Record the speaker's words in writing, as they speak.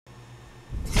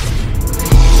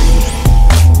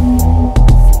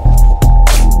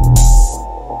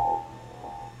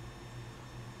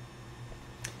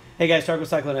Hey guys, Tarek with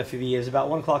Cyclone FPV. It's about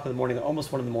 1 o'clock in the morning,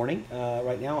 almost 1 in the morning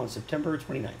right now on September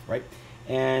 29th, right?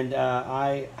 And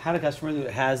I had a customer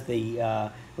that has the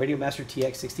RadioMaster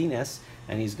TX16S,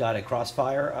 and he's got a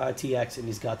Crossfire TX, and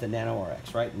he's got the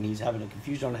NanoRX, right? And he's having a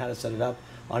confusion on how to set it up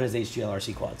on his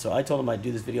HGLRC quad. So I told him I'd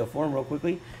do this video for him real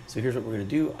quickly. So here's what we're going to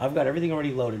do. I've got everything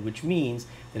already loaded, which means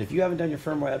that if you haven't done your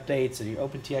firmware updates and your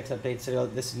OpenTX updates,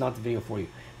 this is not the video for you.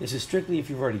 This is strictly if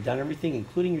you've already done everything,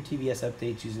 including your TBS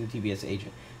updates using the TBS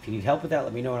agent. If you need help with that,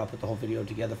 let me know and I'll put the whole video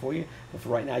together for you. But for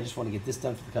right now, I just want to get this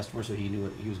done for the customer so he knew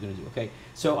what he was going to do, okay?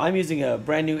 So I'm using a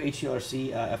brand new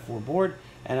HGLRC F4 board,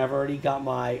 and I've already got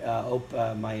my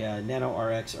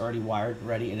NanoRX already wired,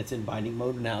 ready, and it's in binding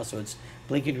mode now, so it's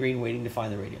blinking green waiting to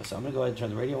find the radio. So I'm going to go ahead and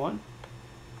turn the radio on.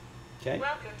 Okay.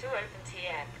 Welcome to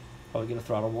OpenTX. Probably get a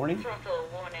throttle warning. Throttle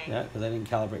warning. Yeah, because I didn't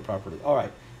calibrate properly. All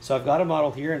right, so I've got a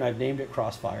model here, and I've named it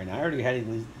Crossfire. And I already had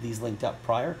these linked up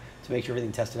prior to make sure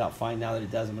everything tested out fine. Now that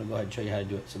it does, I'm going to go ahead and show you how to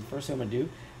do it. So the first thing I'm going to do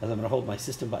is I'm going to hold my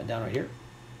system button down right here.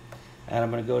 And I'm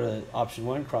going to go to option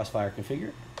 1, Crossfire Configure.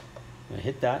 I'm going to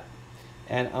hit that.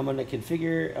 And I'm going to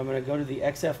configure, I'm going to go to the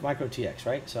XF Micro TX,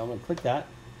 right? So I'm going to click that.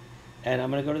 And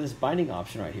I'm going to go to this binding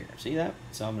option right here. See that?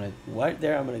 So I'm going to, right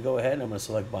there, I'm going to go ahead and I'm going to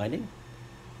select binding.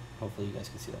 Hopefully you guys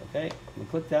can see that, okay? I'm going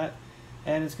to click that.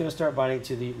 And it's going to start binding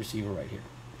to the receiver right here.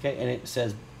 Okay, and it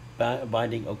says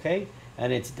binding okay,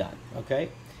 and it's done, okay?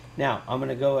 Now, I'm going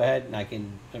to go ahead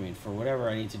and for whatever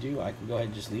I need to do, I can go ahead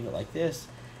and just leave it like this.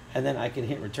 And then I can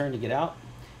hit return to get out.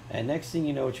 And next thing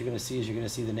you know, what you're going to see is you're going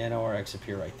to see the NanoRX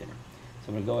appear right there. So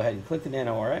I'm going to go ahead and click the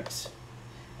NanoRX.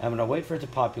 I'm going to wait for it to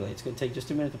populate. It's going to take just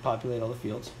a minute to populate all the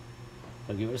fields.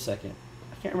 I'll give it a second.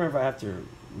 I can't remember if I have to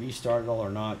restart it all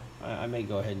or not. I may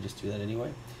go ahead and just do that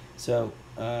anyway. So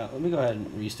let me go ahead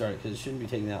and restart it because it shouldn't be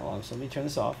taking that long. So let me turn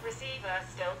this off. Receiver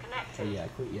still connected. Oh yeah,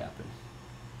 quit yapping.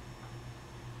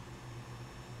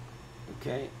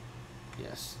 Okay.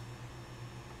 Yes.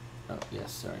 Oh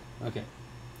yes, sorry. Okay.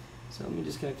 So let me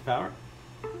disconnect the power.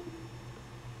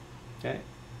 Okay.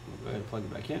 We'll go ahead and plug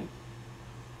it back in.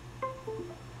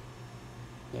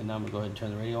 And now I'm gonna go ahead and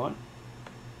turn the radio on.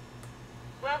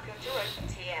 Welcome to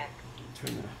OpenTX.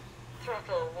 Turn the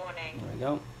Throttle warning. There we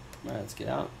go. All right, let's get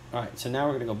out. All right, so now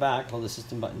we're going to go back, hold the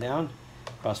system button down,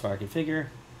 Crossfire Configure.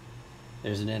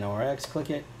 There's an NORX, click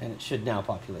it, and it should now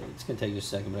populate. It's going to take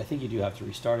just a second, but I think you do have to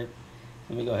restart it.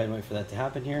 Let me go ahead and wait for that to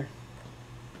happen here.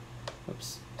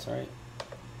 Oops, sorry.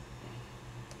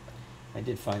 I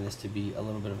did find this to be a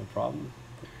little bit of a problem.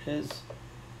 There it is.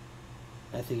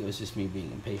 I think it was just me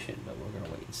being impatient, but we're going to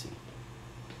wait and see.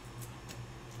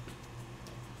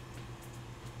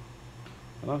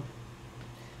 Come on.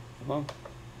 Come on.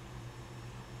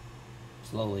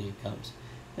 Slowly it comes.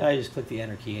 Now I just click the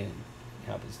enter key and it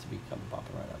happens to become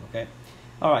popping right up, okay?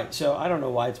 All right, so I don't know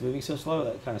why it's moving so slow.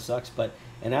 That kind of sucks, but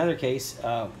in either case,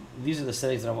 these are the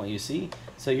settings that I want you to see.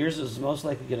 So yours is most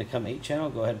likely going to come 8 channel.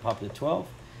 Go ahead and pop it to 12.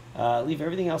 Leave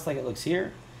everything else like it looks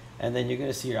here, and then you're going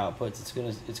to see your outputs.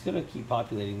 It's going to keep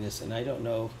populating this, and I don't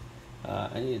know.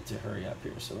 I need it to hurry up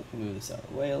here, so let me move this out of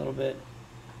the way a little bit.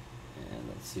 And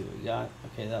let's see what we got.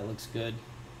 Okay, that looks good.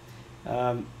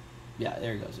 Yeah,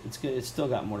 there it goes. It's good. It's still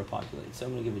got more to populate, so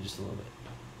I'm going to give it just a little bit.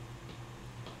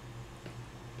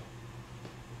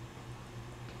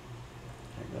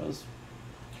 There it goes.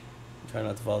 Try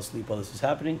not to fall asleep while this is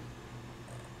happening.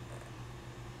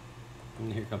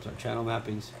 And here comes our channel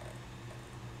mappings.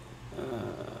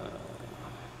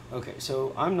 Okay,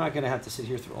 so I'm not going to have to sit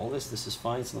here through all this. This is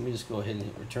fine, so let me just go ahead and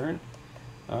hit return.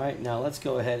 All right, now let's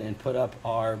go ahead and put up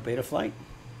our beta flight.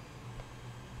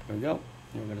 There we go.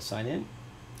 And we're going to sign in,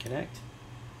 connect.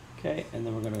 Okay, and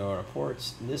then we're going to go to our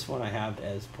ports. This one I have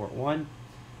as port 1,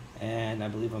 and I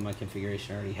believe on my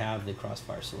configuration I already have the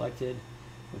Crossfire selected,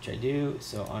 which I do.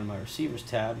 So on my receivers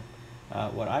tab,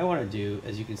 what I want to do,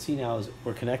 as you can see now, is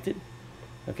we're connected.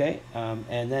 Okay,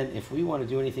 and then if we want to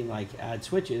do anything like add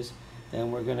switches,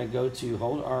 then we're going to go to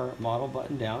hold our model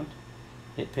button down,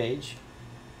 hit page,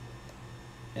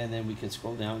 and then we can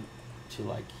scroll down to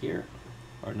like here,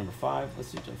 or number 5.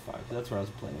 Let's do number 5, because that's what I was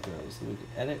playing with earlier. So we can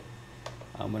edit.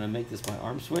 I'm going to make this my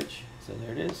ARM switch. So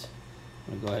there it is.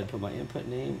 I'm going to go ahead and put my input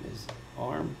name is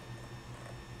ARM.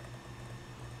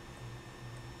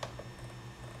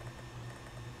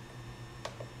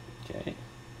 Okay.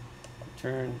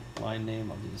 Return line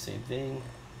name. I'll do the same thing.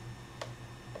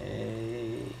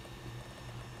 A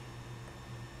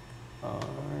R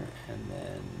and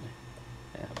then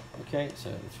M. Okay, so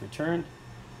it's returned,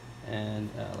 and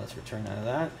let's return out of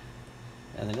that.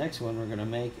 And the next one we're going to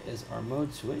make is our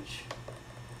mode switch.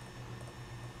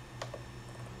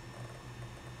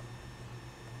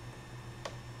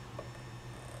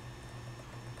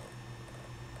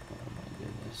 Oh my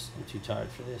goodness, I'm too tired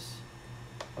for this.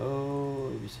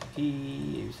 O, A, B, C, D,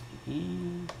 A, B, C, D,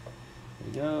 E. There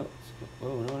we go.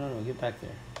 Whoa, no, get back there.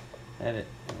 Edit.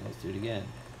 And let's do it again.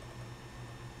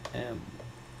 M.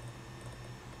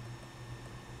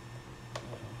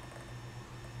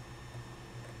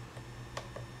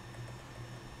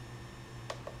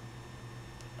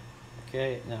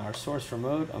 Okay, now our source for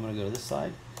mode, I'm going to go to this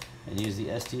side and use the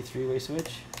SD three-way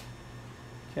switch.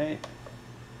 Okay,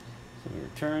 so we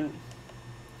return,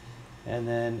 and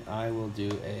then I will do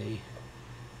a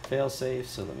fail-safe,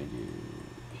 so let me do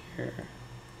here.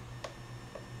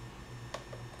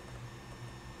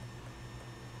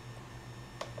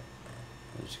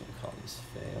 I'm just going to call this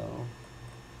fail.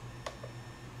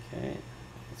 Okay,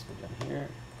 let's go down here.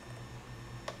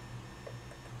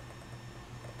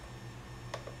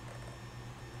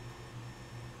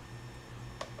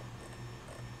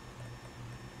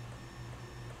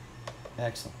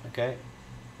 Excellent. Okay,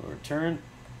 we'll return,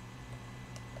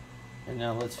 and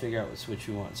now let's figure out what switch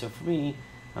we want. So for me,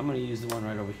 I'm going to use the one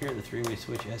right over here, the three-way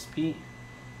switch SP.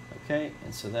 Okay,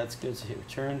 and so that's good. So hit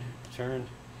return, return.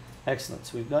 Excellent.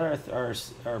 So we've got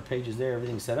our pages there,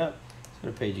 everything's set up. Let's go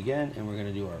to page again, and we're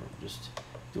going to do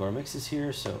our mixes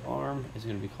here. So ARM is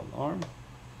going to be called ARM.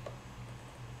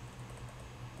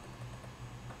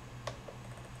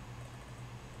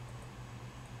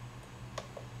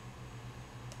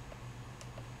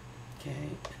 Okay,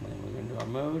 and then we're going to do our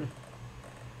mode.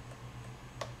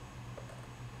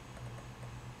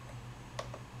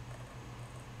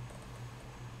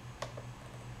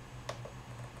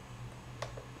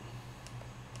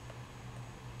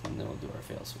 And then we'll do our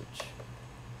fail switch.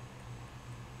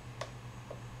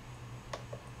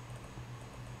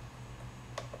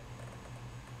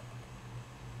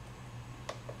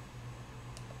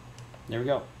 There we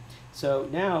go. So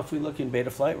now if we look in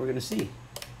Betaflight, we're going to see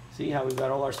how we've got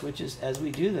all our switches. As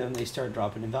we do them, they start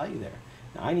dropping in value there.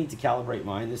 Now I need to calibrate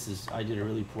mine. I did a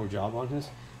really poor job on this.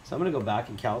 So I'm going to go back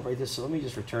and calibrate this. So let me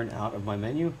just return out of my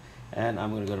menu, and I'm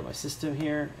going to go to my system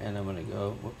here, and I'm going to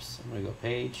go, whoops, I'm going to go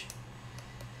page,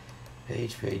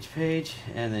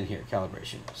 and then here,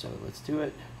 calibration. So let's do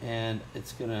it, and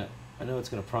it's going to, I know it's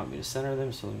going to prompt me to center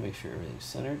them, so let me make sure everything's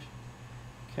centered.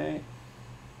 Okay.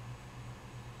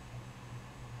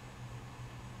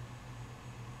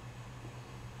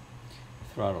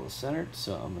 Throttle is centered,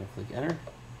 so I'm going to click enter.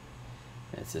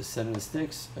 And it says center the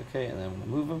sticks. Okay, and then I'm going to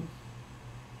move them.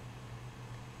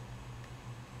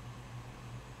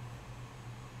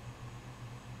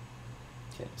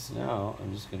 Okay, so now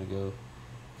I'm just going to go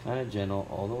kind of gentle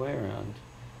all the way around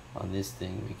on this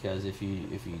thing, because if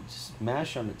you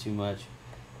smash on it too much,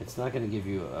 it's not going to give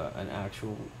you an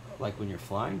actual, like when you're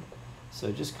flying.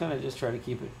 So just kind of try to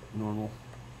keep it normal.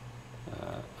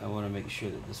 I want to make sure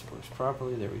that this works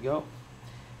properly. There we go.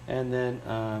 And then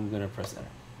I'm going to press enter.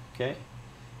 Okay,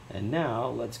 and now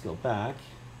let's go back.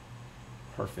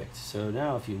 Perfect. So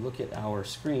now if you look at our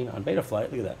screen on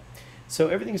Betaflight, look at that. So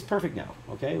everything's perfect now.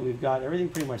 Okay, we've got everything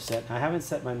pretty much set. I haven't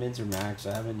set my mins or max.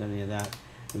 I haven't done any of that.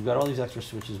 We've got all these extra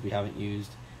switches we haven't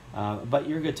used, but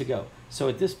you're good to go. So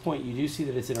at this point, you do see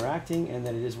that it's interacting and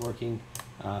that it is working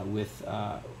with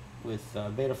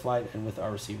Betaflight and with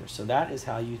our receiver. So that is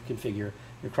how you configure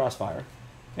your Crossfire.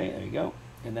 Okay, there you go.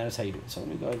 And that is how you do it. So let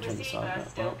me go ahead and turn this off.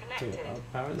 Still connected. I'll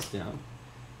power this down.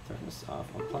 Turn this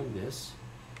off. Unplug this.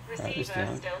 Power this Receiver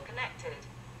down. still connected.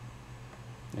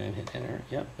 And hit enter.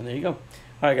 Yep. And there you go. All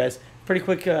right, guys. Pretty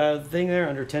quick thing there,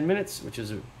 under 10 minutes, which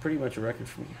is pretty much a record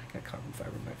for me. I got carbon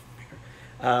fiber in my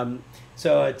finger.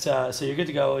 So it's so you're good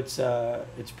to go.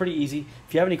 It's pretty easy.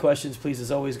 If you have any questions, please,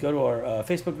 as always, go to our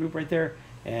Facebook group right there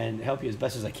and help you as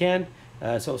best as I can.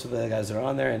 So some of the guys that are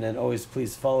on there, and then always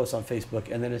please follow us on Facebook,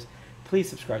 and then please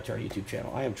subscribe to our YouTube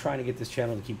channel. I am trying to get this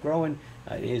channel to keep growing.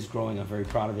 It is growing. I'm very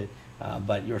proud of it.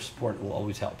 But your support will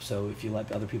always help. So if you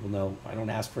let other people know, I don't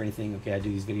ask for anything. Okay, I do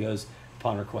these videos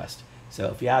upon request. So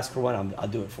if you ask for one, I'll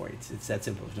do it for you. It's that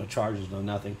simple. There's no charges, no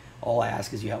nothing. All I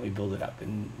ask is you help me build it up.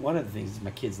 And one of the things is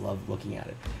my kids love looking at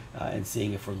it and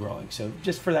seeing if we're growing. So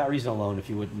just for that reason alone, if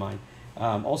you wouldn't mind.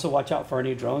 Also watch out for our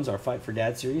new drones, our Fight for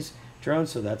Dad series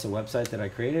drones. So that's a website that I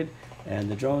created. And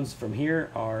the drones from here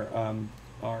are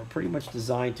pretty much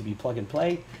designed to be plug and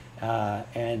play.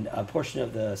 And a portion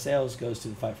of the sales goes to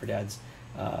the Fight for Dads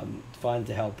fund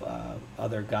to help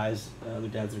other guys, other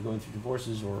dads that are going through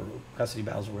divorces or custody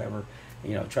battles or whatever,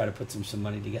 try to put some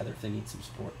money together if they need some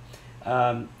support.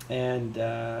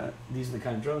 These are the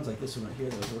kind of drones like this one right here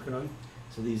that I was working on.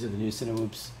 So these are the new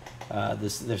Cinewhoops.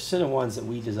 They're Cine ones that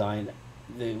we designed.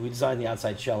 We designed the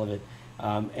outside shell of it.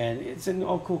 And it's in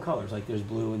all cool colors, like there's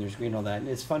blue and there's green and all that. And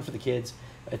it's fun for the kids.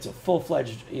 It's a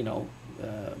full-fledged,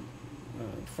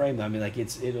 frame them. I mean, like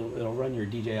it'll run your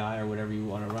DJI or whatever you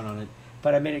want to run on it.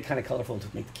 But I made it kind of colorful to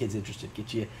make the kids interested.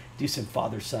 Get you do some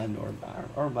father-son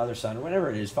or mother-son or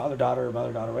whatever it is, father-daughter or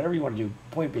mother-daughter, whatever you want to do.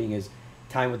 Point being is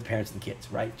time with the parents and the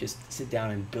kids, right? Just sit down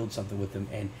and build something with them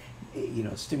and, you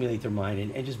know, stimulate their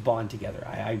mind and just bond together.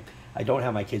 I don't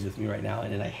have my kids with me right now,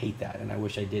 and I hate that, and I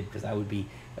wish I did, because I would be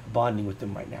bonding with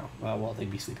them right now. Well, they'd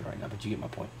be sleeping right now, but you get my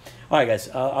point. All right, guys,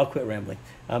 I'll quit rambling.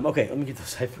 Okay, let me get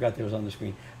those. I forgot they was on the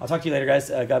screen. I'll talk to you later, guys.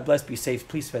 God bless. Be safe.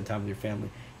 Please spend time with your family.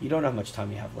 You don't know how much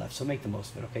time you have left, so make the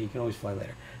most of it, okay? You can always fly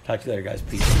later. Talk to you later, guys.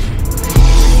 Peace.